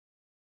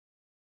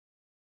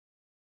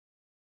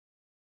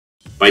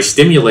By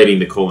stimulating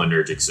the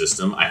cholinergic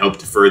system, I hope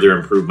to further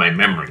improve my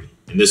memory,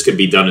 and this could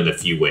be done in a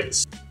few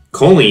ways.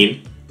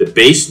 Choline, the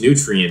base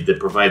nutrient that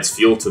provides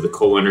fuel to the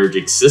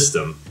cholinergic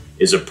system,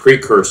 is a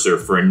precursor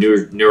for a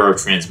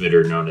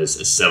neurotransmitter known as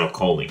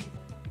acetylcholine.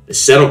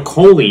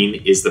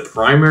 Acetylcholine is the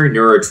primary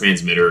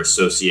neurotransmitter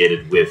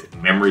associated with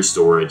memory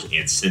storage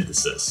and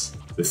synthesis.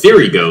 The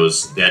theory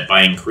goes that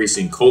by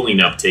increasing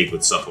choline uptake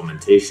with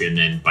supplementation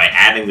and by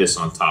adding this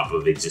on top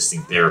of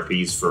existing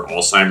therapies for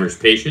Alzheimer's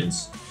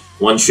patients,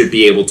 one should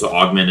be able to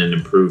augment and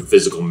improve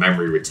physical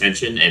memory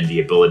retention and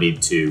the ability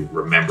to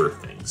remember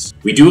things.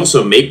 We do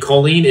also make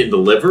choline in the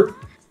liver,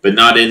 but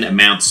not in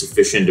amounts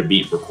sufficient to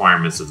meet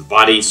requirements of the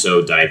body,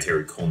 so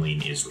dietary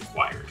choline is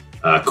required.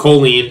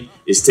 Choline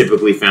is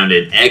typically found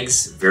in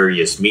eggs,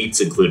 various meats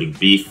including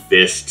beef,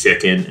 fish,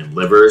 chicken, and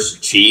livers,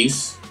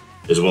 cheese,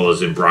 as well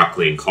as in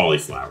broccoli and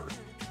cauliflower.